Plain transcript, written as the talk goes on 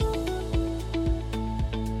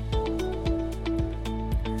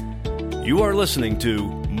You are listening to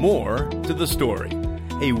More to the Story,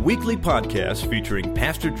 a weekly podcast featuring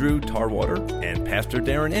Pastor Drew Tarwater and Pastor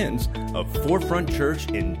Darren Enns of Forefront Church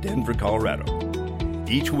in Denver, Colorado.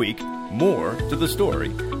 Each week, More to the Story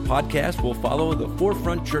podcast will follow the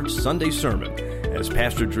Forefront Church Sunday sermon as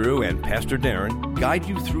Pastor Drew and Pastor Darren guide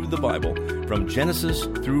you through the Bible from Genesis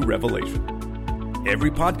through Revelation.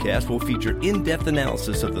 Every podcast will feature in-depth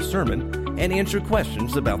analysis of the sermon and answer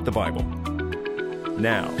questions about the Bible.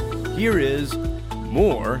 Now, here is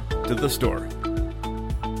More to the Story.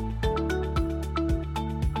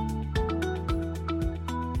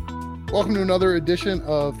 Welcome to another edition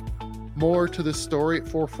of More to the Story at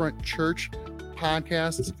Forefront Church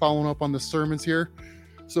podcast, following up on the sermons here.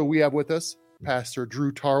 So we have with us Pastor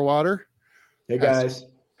Drew Tarwater. Hey, guys.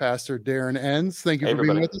 Pastor Darren Enns. Thank you for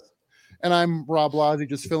being with us. And I'm Rob Blasi,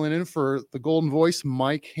 just filling in for the golden voice,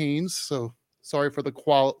 Mike Haynes. So sorry for the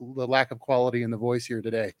lack of quality in the voice here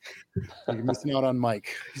today. You're missing out on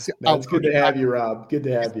Mike. It's good to have you, Rob. Good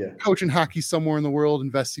to have you. Coaching hockey somewhere in the world,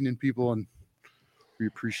 investing in people, and we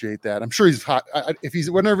appreciate that. I'm sure he's hot.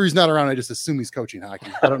 Whenever he's not around, I just assume he's coaching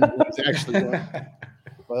hockey. I don't know what he's actually doing.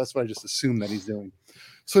 Well, that's what I just assume that he's doing.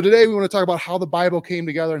 So today we want to talk about how the Bible came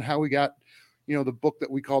together and how we got, the book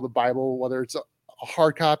that we call the Bible, whether it's a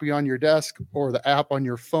hard copy on your desk or the app on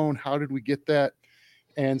your phone. How did we get that?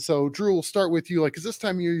 And so, Drew, we'll start with you. Because this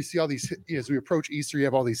time of year, you see all these, as we approach Easter, you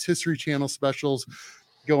have all these History Channel specials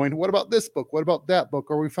going, what about this book? What about that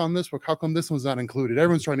book? Or we found this book. How come this one's not included?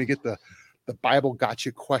 Everyone's trying to get the Bible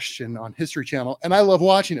gotcha question on History Channel. And I love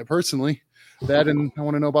watching it personally. That, and I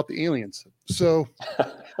want to know about the aliens. So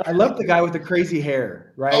I love the guy with the crazy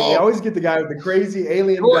hair, right? They always get the guy with the crazy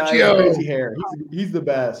alien guy with crazy hair. He's the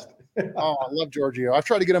best. I love Giorgio. I've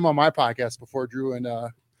tried to get him on my podcast before, Drew, and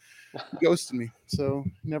he ghosted me. So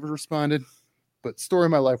he never responded. But story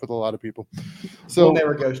of my life with a lot of people. So we'll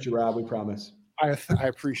never ghost you, Rob. We promise. I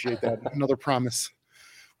appreciate that. Another promise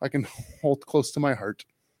I can hold close to my heart.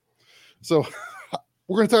 So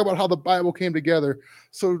we're going to talk about how the Bible came together.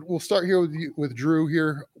 So we'll start here with Drew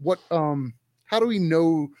here. How do we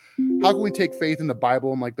know? How can we take faith in the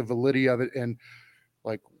Bible and the validity of it, and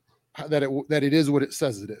that it is what it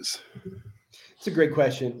says it is? It's a great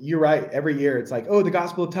question. You're right. Every year it's the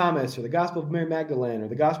Gospel of Thomas or the Gospel of Mary Magdalene or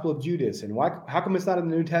the Gospel of Judas. And how come it's not in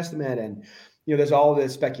the New Testament? And, there's all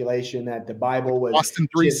this speculation that the Bible was Austin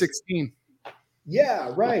 3:16.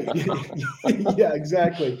 Yeah, right. Yeah,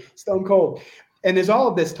 exactly. Stone cold. And there's all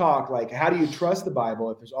of this talk, how do you trust the Bible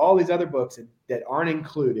if there's all these other books that aren't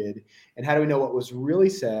included? And how do we know what was really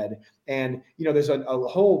said? And, there's a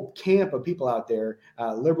whole camp of people out there,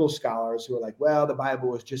 liberal scholars who are well, the Bible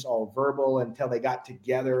was just all verbal until they got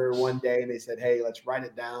together one day and they said, hey, let's write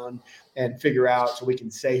it down and figure out so we can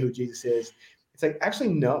say who Jesus is. It's actually,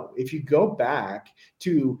 no. If you go back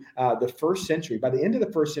to the first century, by the end of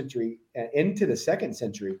the first century into the second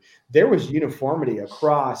century, there was uniformity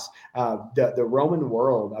across the Roman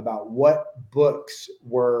world about what books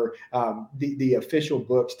were the official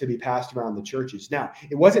books to be passed around the churches. Now,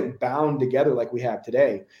 it wasn't bound together like we have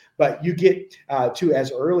today, but you get to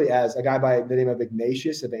as early as a guy by the name of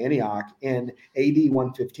Ignatius of Antioch in AD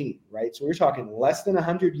 115, right? So we're talking less than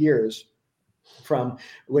 100 years from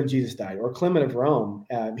when Jesus died, or Clement of Rome,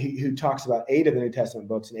 who talks about 8 of the New Testament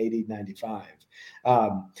books in AD 95.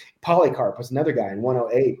 Polycarp was another guy in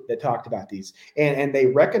 108 that talked about these, and they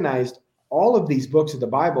recognized all of these books of the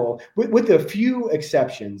Bible with a few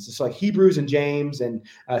exceptions. It's like Hebrews and James and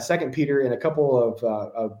 2 Peter and a couple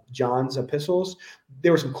of John's epistles.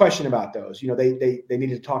 There was some question about those. They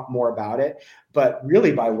needed to talk more about it. But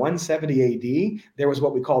really, by 170 AD, there was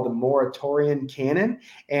what we call the Muratorian canon,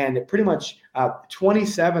 and pretty much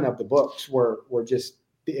 27 of the books were just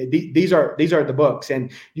these are the books.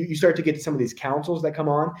 And you start to get to some of these councils that come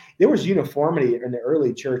on. There was uniformity in the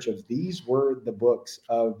early church of these were the books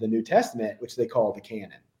of the New Testament, which they call the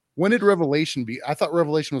canon. When did Revelation be? I thought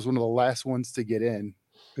Revelation was one of the last ones to get in.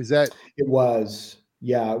 Is that? It was.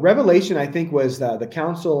 Yeah, Revelation, I think, was the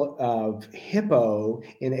Council of Hippo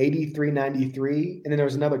in AD 393, and then there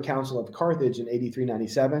was another Council of Carthage in AD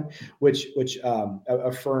 397, which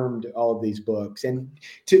affirmed all of these books. And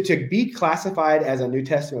to be classified as a New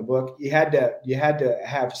Testament book, you had to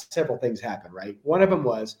have several things happen, right? One of them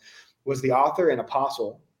was the author an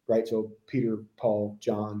apostle, right? So Peter, Paul,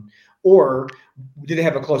 John, or did they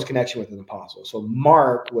have a close connection with an apostle? So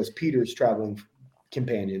Mark was Peter's traveling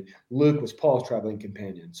companion. Luke was Paul's traveling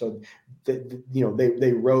companion. So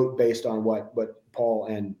they wrote based on what Paul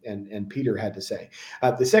and Peter had to say.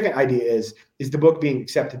 The second idea is the book being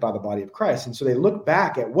accepted by the body of Christ. And so they look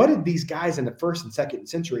back at what did these guys in the first and second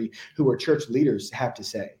century who were church leaders have to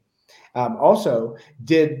say. Also,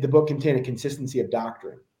 did the book contain a consistency of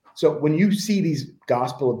doctrine? So when you see these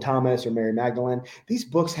Gospel of Thomas or Mary Magdalene, these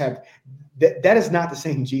books have that is not the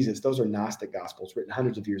same Jesus. Those are Gnostic Gospels written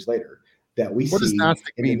hundreds of years later that we What does see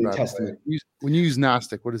Gnostic in the mean, New by Testament. the way? When you use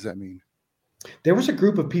Gnostic, what does that mean? There was a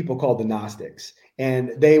group of people called the Gnostics,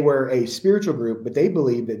 and they were a spiritual group, but they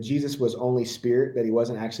believed that Jesus was only spirit, that he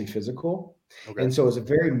wasn't actually physical. Okay. And so it was a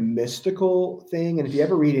very mystical thing. And if you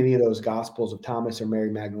ever read any of those Gospels of Thomas or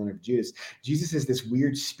Mary Magdalene or Judas, Jesus is this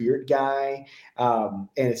weird spirit guy, and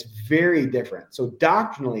it's very different. So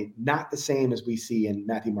doctrinally, not the same as we see in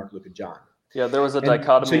Matthew, Mark, Luke, and John. Yeah, there was a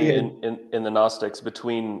dichotomy in the Gnostics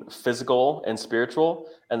between physical and spiritual,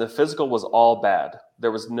 and the physical was all bad.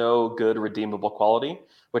 There was no good redeemable quality,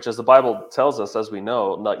 which, as the Bible tells us, as we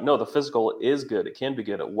know, no, the physical is good. It can be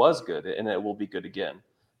good. It was good, and it will be good again. And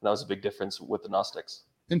that was a big difference with the Gnostics.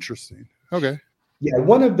 Interesting. Okay. Yeah,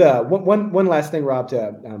 one last thing, Rob,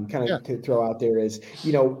 to to throw out there is,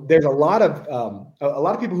 there's a lot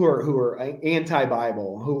of people who are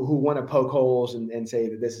anti-Bible who want to poke holes and say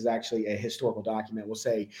that this is actually a historical document. Will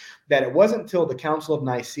say that it wasn't until the Council of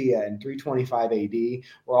Nicaea in 325 AD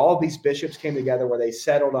where all of these bishops came together, where they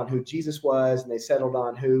settled on who Jesus was, and they settled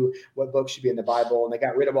on what books should be in the Bible, and they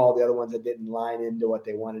got rid of all the other ones that didn't line into what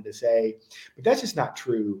they wanted to say. But that's just not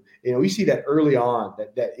true. We see that early on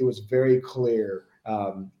that it was very clear.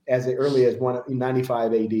 As early as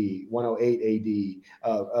 195 AD, 108 AD,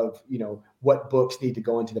 of what books need to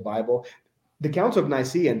go into the Bible. The Council of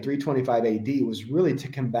Nicaea in 325 AD was really to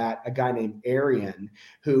combat a guy named Arian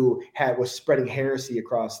who was spreading heresy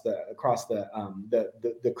across the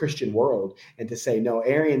Christian world, and to say no,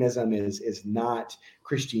 Arianism is not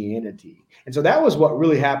Christianity. And so that was what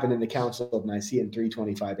really happened in the Council of Nicaea in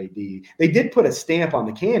 325 AD. They did put a stamp on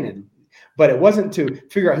the canon, but it wasn't to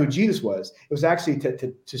figure out who Jesus was. It was actually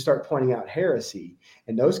to start pointing out heresy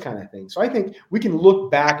and those kind of things. So I think we can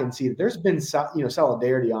look back and see that there's been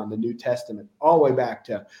solidarity on the New Testament all the way back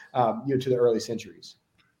to to the early centuries.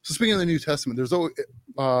 So speaking of the New Testament, there's always,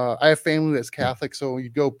 I have family that's Catholic, so you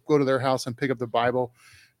go to their house and pick up the Bible.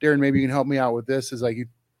 Darren, maybe you can help me out with this. Is like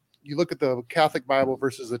you look at the Catholic Bible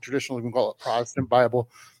versus the traditional, we can call it Protestant Bible.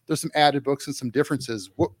 There's some added books and some differences.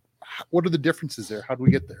 What are the differences there? How do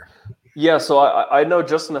we get there? Yeah, so I know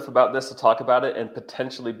just enough about this to talk about it and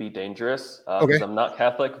potentially be dangerous because I'm not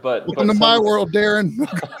Catholic. But welcome to my world, Darren.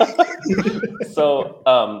 So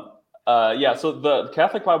so the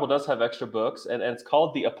Catholic Bible does have extra books, and it's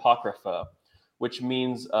called the Apocrypha, which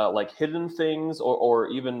means like hidden things, or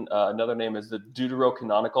even another name is the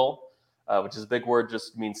Deuterocanonical, which is a big word,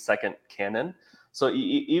 just means second canon. So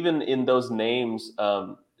even in those names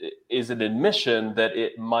is an admission that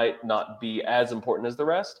it might not be as important as the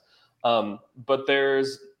rest. But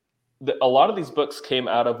a lot of these books came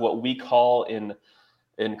out of what we call in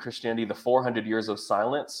Christianity the 400 years of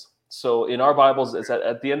silence. So in our Bibles, it's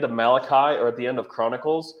at the end of Malachi or at the end of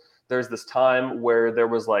Chronicles, there's this time where there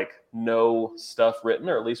was like no stuff written,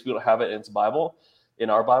 or at least we don't have it in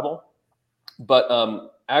our Bible. But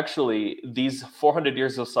actually, these 400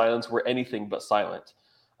 years of silence were anything but silent.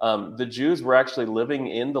 The Jews were actually living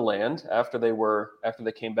in the land after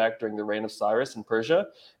they came back during the reign of Cyrus in Persia,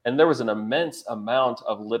 and there was an immense amount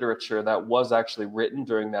of literature that was actually written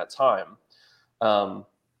during that time.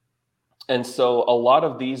 And so a lot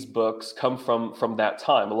of these books come from that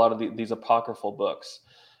time, a lot of these apocryphal books.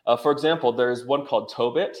 For example, there's one called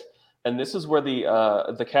Tobit, and this is where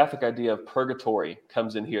the Catholic idea of purgatory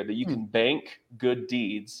comes in here, that you can bank good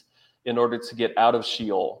deeds in order to get out of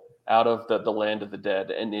Sheol, out of the land of the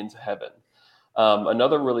dead and into heaven.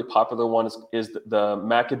 Another really popular one is the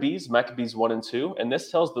Maccabees 1 and 2. And this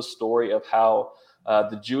tells the story of how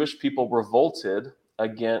the Jewish people revolted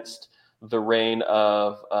against the reign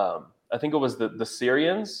of, I think it was the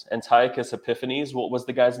Syrians. Antiochus Epiphanes, what was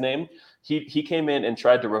the guy's name? He came in and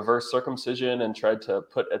tried to reverse circumcision and tried to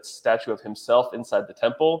put a statue of himself inside the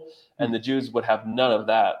temple. And the Jews would have none of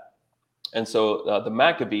that. And so the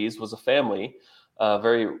Maccabees was a family, a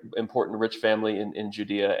very important, rich family in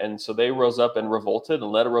Judea. And so they rose up and revolted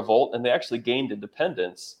and led a revolt, and they actually gained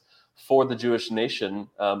independence for the Jewish nation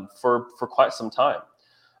for quite some time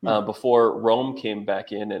before Rome came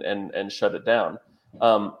back in and shut it down.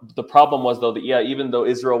 The problem was, though, that, even though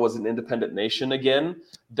Israel was an independent nation again,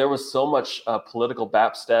 there was so much political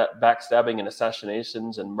backstabbing and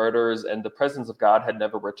assassinations and murders, and the presence of God had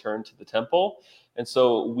never returned to the temple. And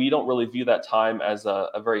so we don't really view that time as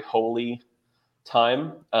a very holy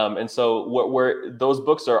time. And so where those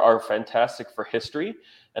books are fantastic for history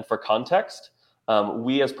and for context.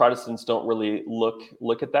 We as Protestants don't really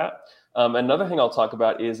look at that. Another thing I'll talk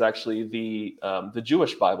about is actually the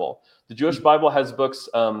Jewish Bible. The Jewish Bible has books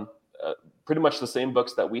pretty much the same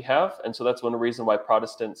books that we have. And so that's one reason why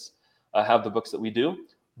Protestants have the books that we do.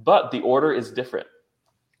 But the order is different.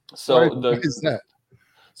 So why is that?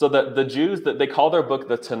 So the Jews, that they call their book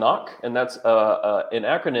the Tanakh, and that's an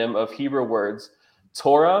acronym of Hebrew words: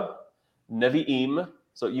 Torah, Nevi'im.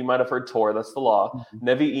 So you might have heard Torah, that's the law. Mm-hmm.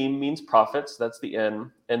 Nevi'im means prophets, that's the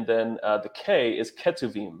N. And then the K is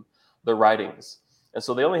Ketuvim, the writings. And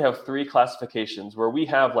so they only have 3 classifications, where we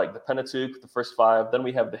have like the Pentateuch, the first 5, then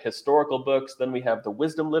we have the historical books, then we have the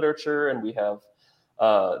wisdom literature, and we have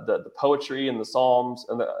the poetry and the Psalms,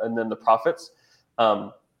 and then the prophets.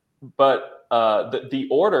 But the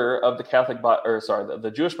order of the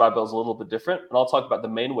the Jewish Bible is a little bit different, and I'll talk about the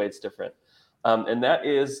main way it's different. And that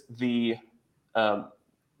is the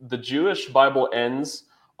Jewish Bible ends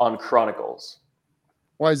on Chronicles.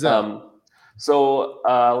 Why is that? So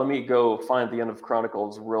let me go find the end of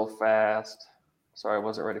Chronicles real fast. Sorry, I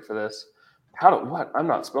wasn't ready for this. I'm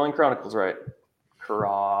not spelling Chronicles right.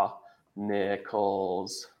 Chronicles.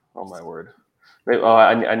 Oh my word.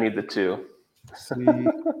 I need the 2.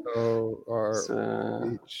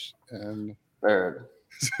 CORHN. There.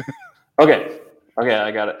 Okay,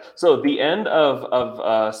 I got it. So the end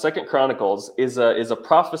of 2 Chronicles is a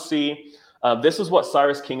prophecy. This is what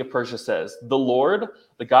Cyrus, king of Persia, says: "The Lord,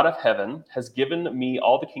 the God of heaven, has given me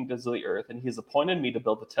all the kingdoms of the earth, and he has appointed me to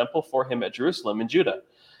build a temple for him at Jerusalem in Judah.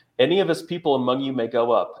 Any of his people among you may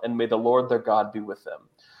go up, and may the Lord their God be with them."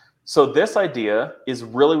 So this idea is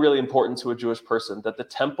really, really important to a Jewish person, that the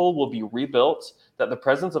temple will be rebuilt, that the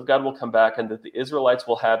presence of God will come back, and that the Israelites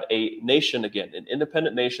will have a nation again, an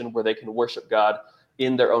independent nation where they can worship God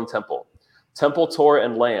in their own temple. Temple, Torah,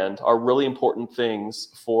 and land are really important things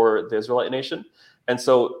for the Israelite nation. And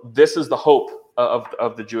so this is the hope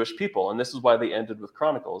of the Jewish people. And this is why they ended with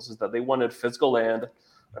Chronicles, is that they wanted physical land,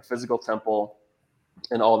 a physical temple,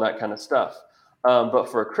 and all that kind of stuff. But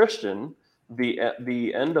for a Christian,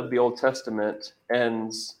 the end of the Old Testament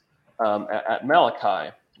ends at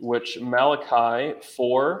Malachi, which Malachi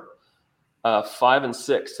 4, 5 and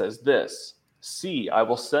 6 says this: "See, I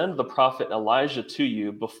will send the prophet Elijah to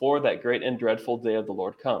you before that great and dreadful day of the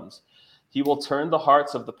Lord comes. He will turn the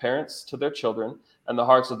hearts of the parents to their children, and the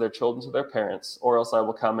hearts of their children to their parents, or else I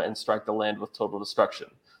will come and strike the land with total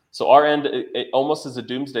destruction." So our end, it almost is a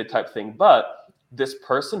doomsday type thing. But this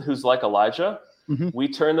person who's like Elijah, we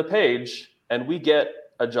turn the page and we get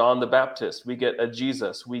a John the Baptist, we get a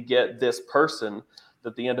Jesus, we get this person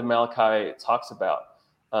that the end of Malachi talks about.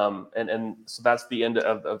 And so that's the end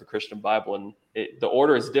of the Christian Bible. And the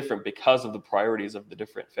order is different because of the priorities of the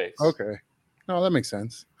different faiths. Okay. No, that makes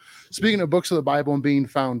sense. Speaking of books of the Bible and being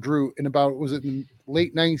found, Drew, in the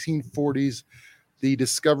late 1940s, the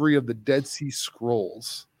discovery of the Dead Sea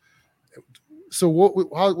Scrolls. So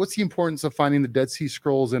what's the importance of finding the Dead Sea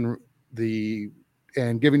Scrolls and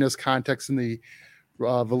giving us context in the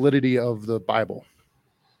validity of the Bible?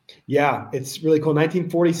 Yeah, it's really cool.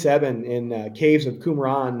 1947, in caves of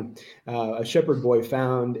Qumran, a shepherd boy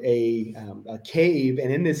found a cave,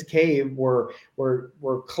 and in this cave were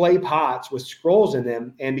clay pots with scrolls in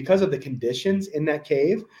them. And because of the conditions in that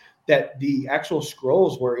cave, that the actual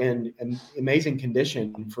scrolls were in an amazing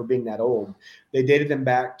condition for being that old. They dated them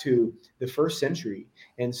back to the 1st century.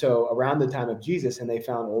 And so around the time of Jesus, and they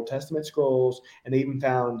found Old Testament scrolls, and they even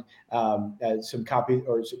found some copies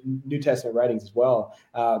or some New Testament writings as well.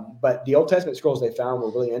 But the Old Testament scrolls they found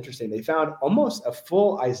were really interesting. They found almost a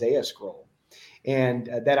full Isaiah scroll. And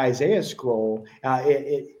that Isaiah scroll,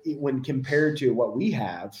 when compared to what we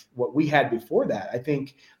had before that, I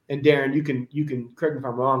think, and Darren, you can correct me if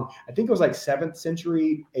I'm wrong, I think it was like 7th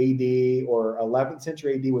century AD or 11th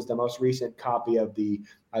century AD was the most recent copy of the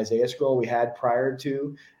Isaiah scroll we had prior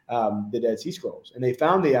to the Dead Sea Scrolls. And they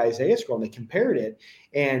found the Isaiah scroll and they compared it,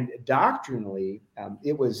 and doctrinally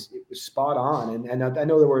it was spot on. And I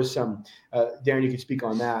know there was some, Darren, you could speak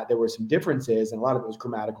on that. There were some differences, and a lot of it was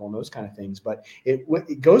grammatical and those kind of things. But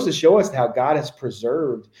it goes to show us how God has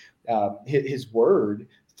preserved his word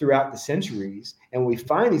throughout the centuries. And we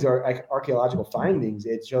find these archaeological findings.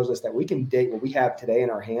 It shows us that we can date what we have today in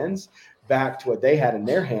our hands back to what they had in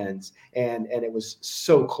their hands. And it was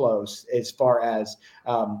so close as far as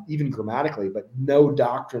even grammatically, but no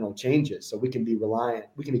doctrinal changes. So we can be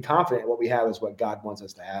confident what we have is what God wants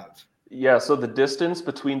us to have. Yeah, so the distance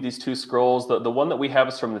between these two scrolls, the one that we have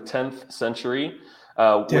is from the 10th century,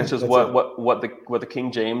 which is what the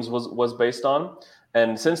King James was based on.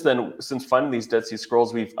 And since finding these Dead Sea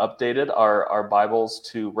Scrolls, we've updated our Bibles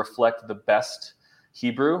to reflect the best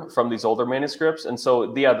Hebrew from these older manuscripts. And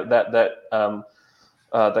so, yeah,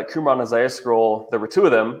 that Qumran Isaiah scroll, there were two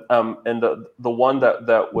of them, and the one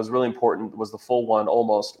that was really important was the full one.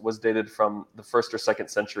 Almost was dated from the 1st or 2nd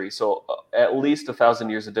century, so at least 1,000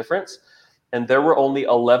 years of difference. And there were only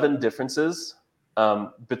 11 differences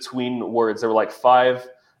between words. There were like 5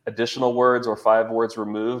 additional words or 5 words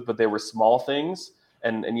removed, but they were small things,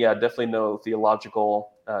 and yeah, definitely no theological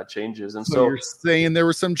changes. And so you're saying there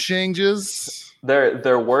were some changes?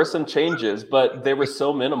 There were some changes, but they were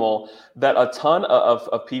so minimal that a ton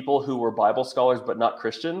of people who were Bible scholars but not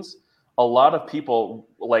Christians, a lot of people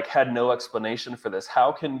like had no explanation for this.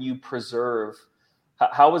 How can you preserve?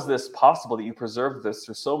 How is this possible that you preserve this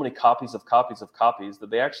through so many copies that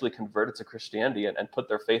they actually converted to Christianity and put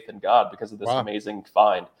their faith in God because of this amazing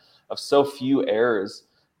find of so few errors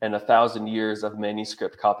and 1,000 years of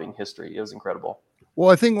manuscript copying history? It was incredible. Well,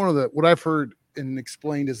 I think what I've heard and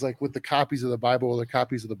explained is like with the copies of the Bible or the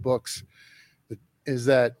copies of the books, is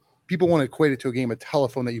that people want to equate it to a game of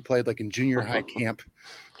telephone that you played like in junior high camp,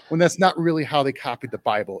 when that's not really how they copied the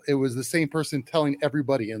Bible. It was the same person telling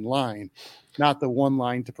everybody in line, not the one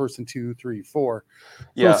line to person 2, 3, 4.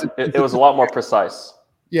 Yeah, it was a lot more precise.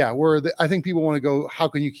 Yeah, I think people want to go, how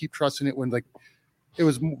can you keep trusting it when like it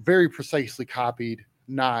was very precisely copied,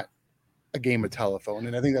 not a game of telephone.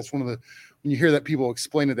 And I think that's one of the, when you hear that people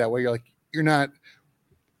explain it that way, you're like, you're not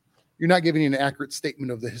giving an accurate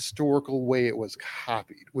statement of the historical way it was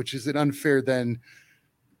copied, which is an unfair, then,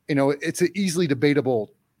 it's an easily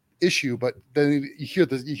debatable issue, but then you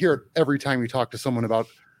hear it every time you talk to someone about,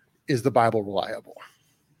 is the Bible reliable?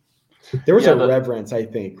 There was a reverence, I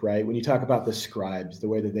think, right? When you talk about the scribes, the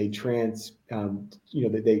way that they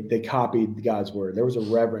they copied God's word, there was a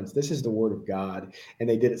reverence. This is the word of God, and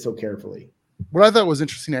they did it so carefully. What I thought was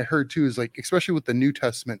interesting, I heard too, is like, especially with the New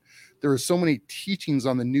Testament, there were so many teachings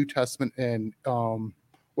on the New Testament, and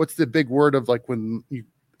what's the big word of like when you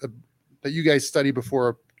that you guys study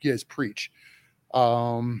before you guys preach?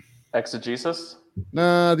 Exegesis?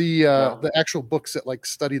 No, the actual books that like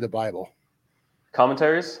study the Bible.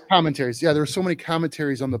 Commentaries. Yeah, there were so many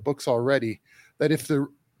commentaries on the books already that if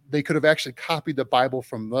they could have actually copied the Bible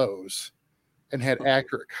from those and had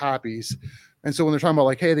accurate copies. And so when they're talking about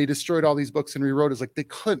like, hey, they destroyed all these books and rewrote, it's like they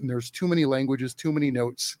couldn't. There's too many languages, too many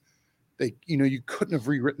notes. You couldn't have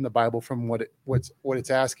rewritten the Bible from what it's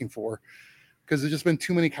asking for, because there's just been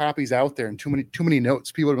too many copies out there and too many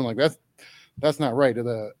notes. People have been like, that's not right.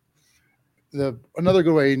 Another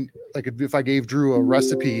good way, like if I gave Drew a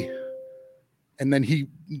recipe, and then a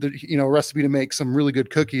recipe to make some really good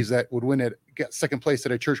cookies that would get second place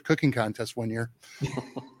at a church cooking contest one year.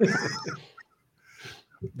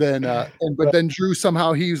 Then Drew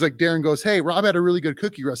somehow, he was like, Darren goes, hey, Rob had a really good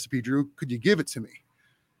cookie recipe, Drew, could you give it to me?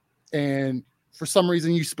 And for some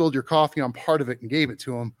reason you spilled your coffee on part of it and gave it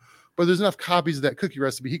to him, but there's enough copies of that cookie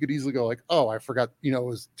recipe, he could easily go like, oh, I forgot, it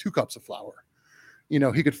was 2 cups of flour.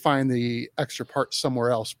 He could find the extra part somewhere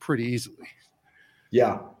else pretty easily.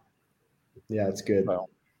 Yeah, it's good. Well,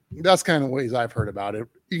 that's kind of ways I've heard about it.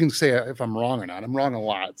 You can say if I'm wrong or not. I'm wrong a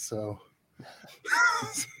lot, so.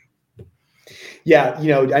 Yeah,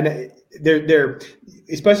 I know they're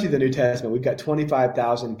especially the New Testament. We've got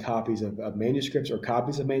 25,000 copies of manuscripts or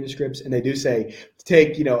copies of manuscripts, and they do say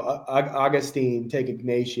take Augustine, take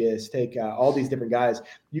Ignatius, take all these different guys.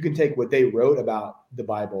 You can take what they wrote about the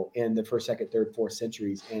Bible in the 1st, 2nd, 3rd, 4th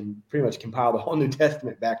centuries and pretty much compile the whole New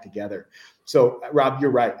Testament back together. So, Rob,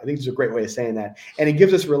 you're right. I think it's a great way of saying that, and it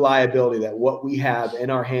gives us reliability that what we have in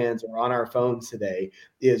our hands or on our phones today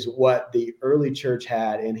is what the early church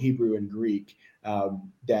had in Hebrew and Greek.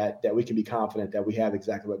 That we can be confident that we have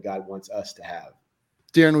exactly what God wants us to have.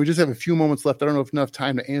 Darren, we just have a few moments left. I don't know if enough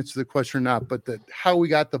time to answer the question or not, but how we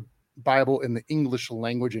got the Bible in the English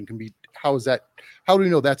language and how do we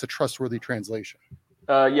know that's a trustworthy translation?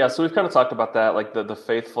 So we've kind of talked about that, like the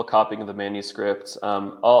faithful copying of the manuscripts.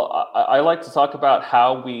 I like to talk about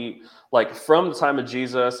how we, like from the time of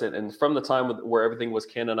Jesus and from the time where everything was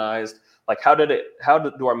canonized, like how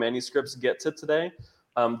do our manuscripts get to today?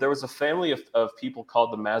 There was a family of people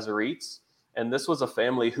called the Masoretes, and this was a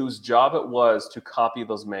family whose job it was to copy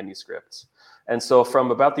those manuscripts. And so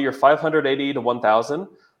from about the year 580 to 1000,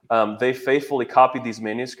 they faithfully copied these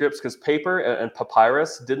manuscripts because paper and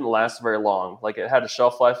papyrus didn't last very long. Like it had a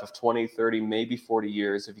shelf life of 20, 30, maybe 40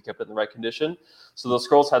 years if you kept it in the right condition. So those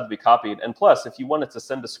scrolls had to be copied. And plus, if you wanted to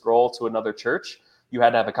send a scroll to another church, you had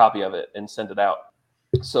to have a copy of it and send it out.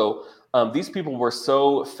 So these people were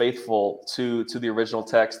so faithful to the original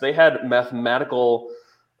text. They had mathematical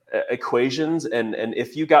equations, and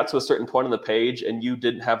if you got to a certain point on the page and you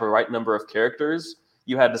didn't have a right number of characters,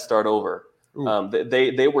 you had to start over.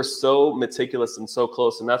 They were so meticulous and so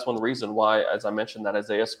close. And that's one reason why, as I mentioned, that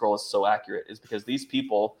Isaiah scroll is so accurate, is because these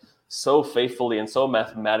people so faithfully and so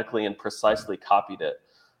mathematically and precisely copied it.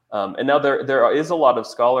 And now there is a lot of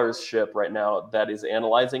scholarship right now that is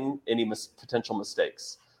analyzing any potential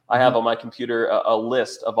mistakes. I have on my computer a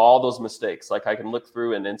list of all those mistakes. Like I can look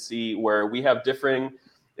through and see where we have differing.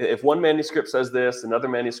 If one manuscript says this, another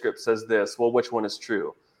manuscript says this, well, which one is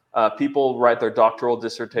true? People write their doctoral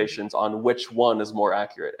dissertations on which one is more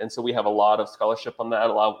accurate. And so we have a lot of scholarship on that,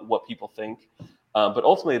 a lot of what people think. But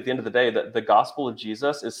ultimately, at the end of the day, the gospel of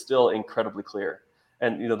Jesus is still incredibly clear.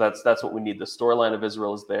 And, that's what we need. The storyline of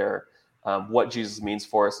Israel is there. What Jesus means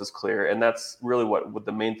for us is clear. And that's really what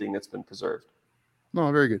the main thing that's been preserved. No,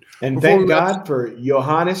 very good. And thank God for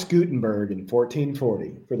Johannes Gutenberg in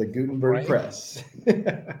 1440 for the Gutenberg Press.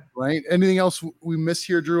 Right. Anything else we miss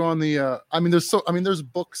here, Drew, on the, there's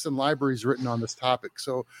books and libraries written on this topic.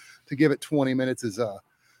 So to give it 20 minutes is, a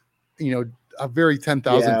very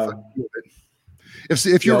 10,000 foot view of it.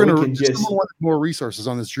 If you're going to someone wanted more resources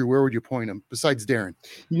on this, Drew, where would you point them besides Darren?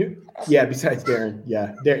 Besides Darren.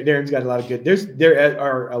 Yeah. Darren's got a lot of good, there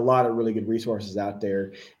are a lot of really good resources out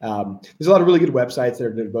there. There's a lot of really good websites that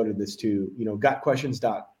are devoted to this too.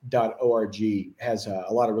 Gotquestions.org has a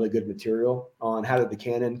lot of really good material on how did the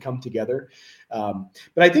canon come together. But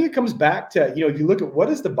I think it comes back to, if you look at what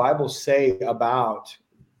does the Bible say about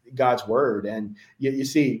God's word, and you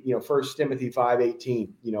see, 1 Timothy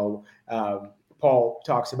 5:18, Paul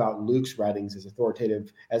talks about Luke's writings as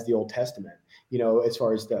authoritative as the Old Testament, as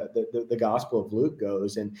far as the Gospel of Luke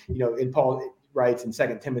goes. And, and Paul writes in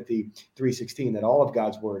 2 Timothy 3:16 that all of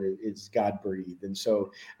God's word is God-breathed. And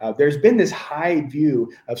so there's been this high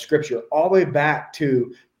view of Scripture all the way back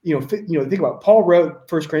to, think about Paul wrote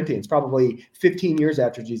 1 Corinthians probably 15 years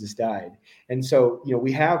after Jesus died. And so,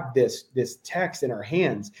 we have this text in our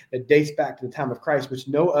hands that dates back to the time of Christ, which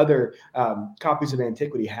no other copies of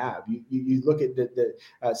antiquity have. You look at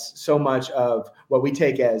so much of what we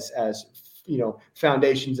take as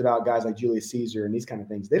foundations about guys like Julius Caesar and these kind of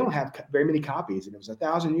things. They don't have very many copies, and it was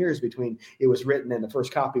 1,000 years between it was written and the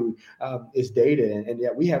first copy is dated, and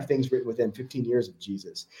yet we have things written within 15 years of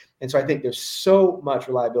Jesus. And so I think there's so much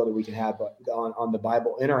reliability we can have on the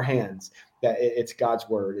Bible in our hands that it's God's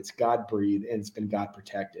word, it's God breathed, and it's been God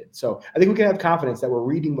protected. So I think we can have confidence that we're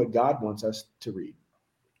reading what God wants us to read.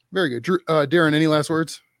 Very good. Drew, Darren, any last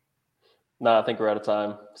words? No, I think we're out of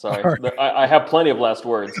time. Sorry. Right. I have plenty of last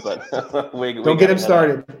words, but we don't get him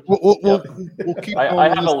started. We'll keep I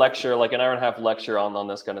have a lecture, like an hour and a half lecture on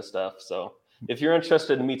this kind of stuff. So if you're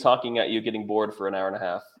interested in me talking at you, getting bored for an hour and a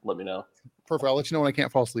half, let me know. Perfect. I'll let you know when I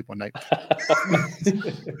can't fall asleep one night.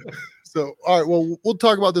 So, all right. Well, we'll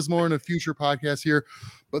talk about this more in a future podcast here,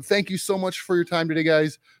 but thank you so much for your time today,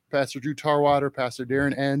 guys. Pastor Drew Tarwater, Pastor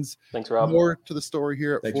Darren Enns. Thanks, Rob. More to the story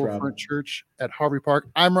here at Forefront Church at Harvey Park.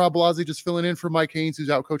 I'm Rob Blasi, just filling in for Mike Haynes, who's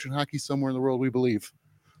out coaching hockey somewhere in the world, we believe,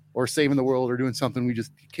 or saving the world, or doing something we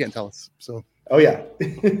just can't tell us. So, oh yeah.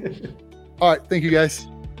 All right. Thank you, guys.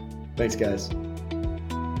 Thanks, guys.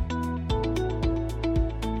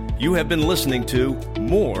 You have been listening to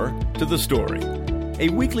More to the Story, a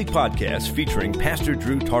weekly podcast featuring Pastor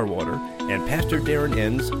Drew Tarwater and Pastor Darren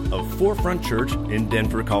Enns of Forefront Church in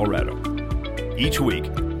Denver, Colorado. Each week,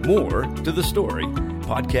 More to the Story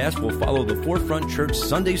podcast will follow the Forefront Church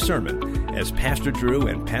Sunday sermon as Pastor Drew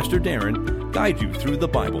and Pastor Darren guide you through the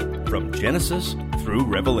Bible from Genesis through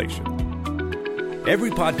Revelation.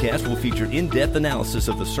 Every podcast will feature in-depth analysis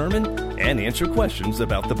of the sermon and answer questions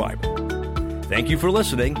about the Bible. Thank you for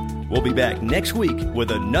listening. We'll be back next week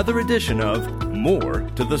with another edition of More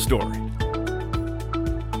to the Story.